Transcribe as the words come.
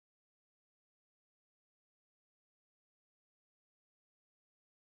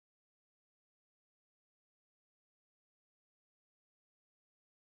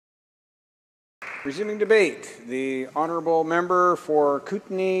Resuming debate, the honourable member for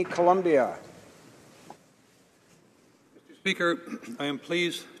Kootenay, Columbia. Mr. Speaker, I am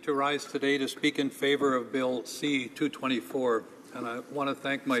pleased to rise today to speak in favour of Bill C-224, and I want to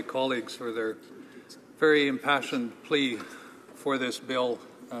thank my colleagues for their very impassioned plea for this bill,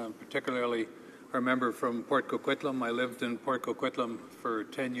 particularly our member from Port Coquitlam. I lived in Port Coquitlam for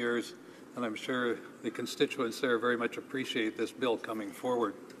 10 years, and I'm sure the constituents there very much appreciate this bill coming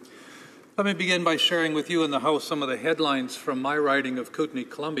forward. Let me begin by sharing with you in the House some of the headlines from my riding of Kootenay,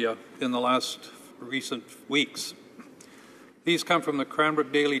 Columbia in the last recent weeks. These come from the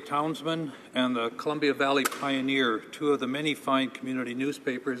Cranbrook Daily Townsman and the Columbia Valley Pioneer, two of the many fine community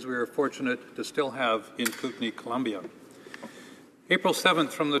newspapers we are fortunate to still have in Kootenay, Columbia. April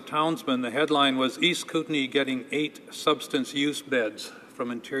 7th from the Townsman, the headline was East Kootenay getting 8 substance use beds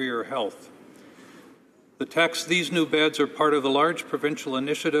from Interior Health. The text, these new beds are part of a large provincial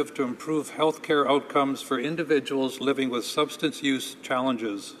initiative to improve health care outcomes for individuals living with substance use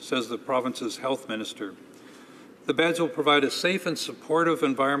challenges, says the province's health minister. The beds will provide a safe and supportive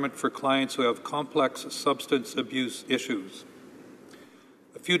environment for clients who have complex substance abuse issues.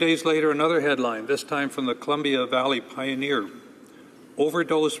 A few days later, another headline, this time from the Columbia Valley Pioneer.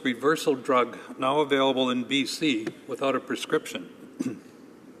 Overdose reversal drug now available in BC without a prescription.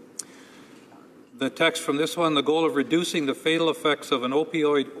 The text from this one, the goal of reducing the fatal effects of an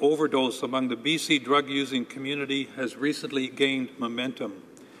opioid overdose among the BC drug-using community has recently gained momentum.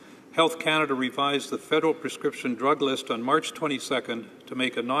 Health Canada revised the federal prescription drug list on March 22nd to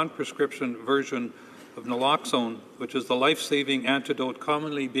make a non-prescription version of naloxone, which is the life-saving antidote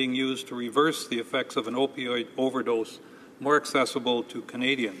commonly being used to reverse the effects of an opioid overdose, more accessible to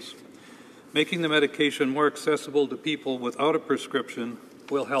Canadians. Making the medication more accessible to people without a prescription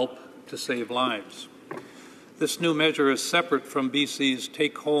will help to save lives. This new measure is separate from BC's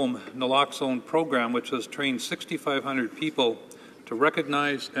take-home naloxone program, which has trained 6,500 people to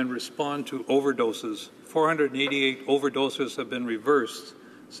recognize and respond to overdoses. 488 overdoses have been reversed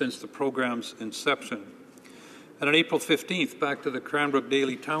since the program's inception. And on April 15th, back to the Cranbrook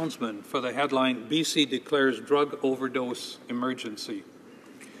Daily Townsman for the headline, BC declares drug overdose emergency.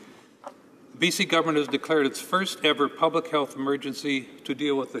 The BC government has declared its first ever public health emergency to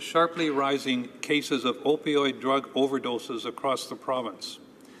deal with the sharply rising cases of opioid drug overdoses across the province.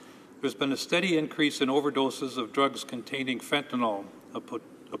 There's been a steady increase in overdoses of drugs containing fentanyl,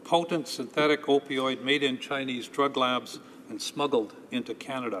 a potent synthetic opioid made in Chinese drug labs and smuggled into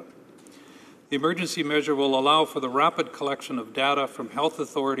Canada. The emergency measure will allow for the rapid collection of data from health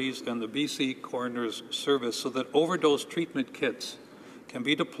authorities and the BC Coroner's Service so that overdose treatment kits can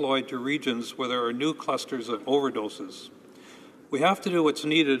be deployed to regions where there are new clusters of overdoses. We have to do what's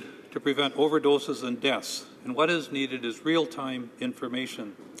needed to prevent overdoses and deaths, and what is needed is real-time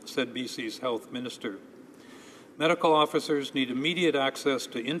information, said BC's health minister. Medical officers need immediate access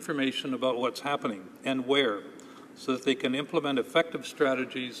to information about what's happening and where, so that they can implement effective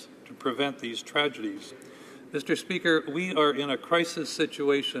strategies to prevent these tragedies. Mr. Speaker, we are in a crisis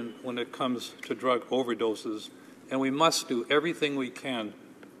situation when it comes to drug overdoses, and we must do everything we can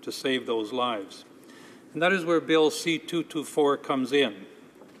to save those lives. And that is where Bill C-224 comes in.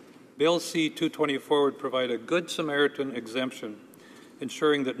 Bill C-224 would provide a Good Samaritan exemption,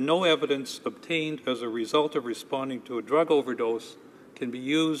 ensuring that no evidence obtained as a result of responding to a drug overdose can be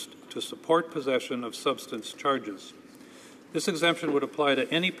used to support possession of substance charges. This exemption would apply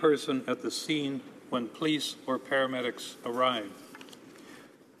to any person at the scene when police or paramedics arrive.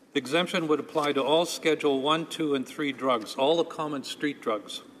 The exemption would apply to all Schedule 1, 2, and 3 drugs, all the common street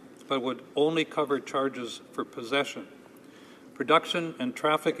drugs, but would only cover charges for possession. Production and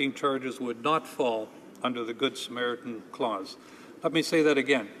trafficking charges would not fall under the Good Samaritan clause. Let me say that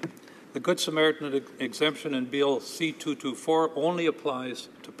again. The Good Samaritan exemption in Bill C-224 only applies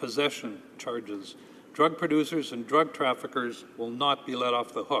to possession charges. Drug producers and drug traffickers will not be let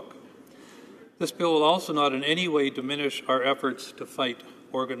off the hook. This bill will also not in any way diminish our efforts to fight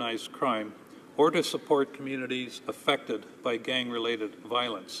organized crime or to support communities affected by gang-related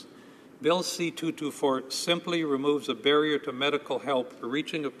violence. Bill C-224 simply removes a barrier to medical help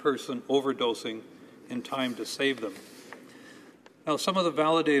reaching a person overdosing in time to save them. Now, some of the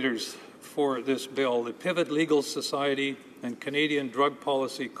validators for this bill, the Pivot Legal Society and Canadian Drug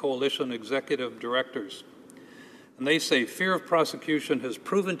Policy Coalition executive directors, and they say fear of prosecution has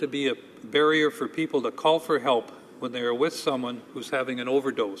proven to be a barrier for people to call for help when they are with someone who's having an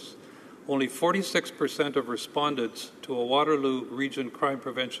overdose. Only 46% of respondents to a Waterloo Region Crime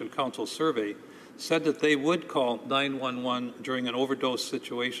Prevention Council survey said that they would call 911 during an overdose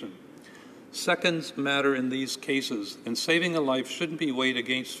situation. Seconds matter in these cases, and saving a life shouldn't be weighed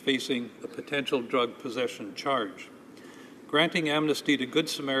against facing a potential drug possession charge. Granting amnesty to Good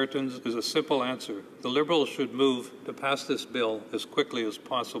Samaritans is a simple answer. The Liberals should move to pass this bill as quickly as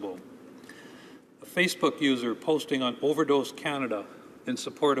possible. A Facebook user posting on Overdose Canada in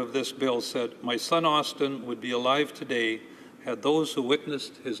support of this bill said, "My son Austin would be alive today had those who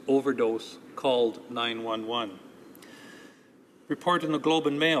witnessed his overdose called 911. Report in the Globe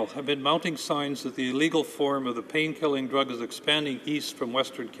and Mail have been mounting signs that the illegal form of the pain-killing drug is expanding east from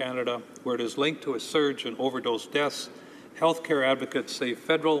Western Canada, where it is linked to a surge in overdose deaths. Healthcare advocates say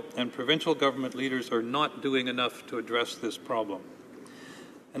federal and provincial government leaders are not doing enough to address this problem."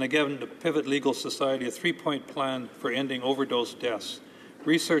 And again, to Pivot Legal Society, a three-point plan for ending overdose deaths.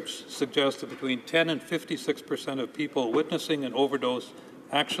 Research suggests that between 10 and 56% of people witnessing an overdose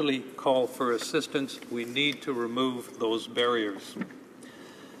actually call for assistance. We need to remove those barriers.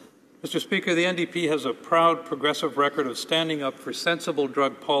 Mr. Speaker, the NDP has a proud progressive record of standing up for sensible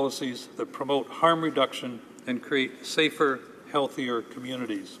drug policies that promote harm reduction and create safer, healthier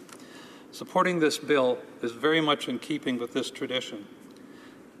communities. Supporting this bill is very much in keeping with this tradition.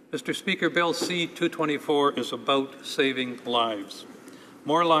 Mr. Speaker, Bill C-224 is about saving lives.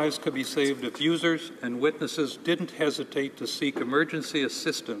 More lives could be saved if users and witnesses didn't hesitate to seek emergency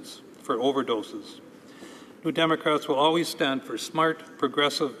assistance for overdoses. New Democrats will always stand for smart,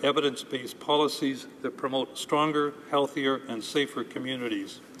 progressive, evidence-based policies that promote stronger, healthier, and safer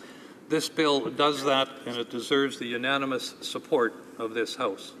communities. This bill does that, and it deserves the unanimous support of this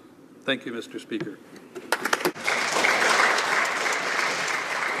House. Thank you, Mr. Speaker.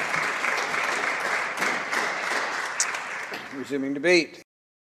 Resuming debate.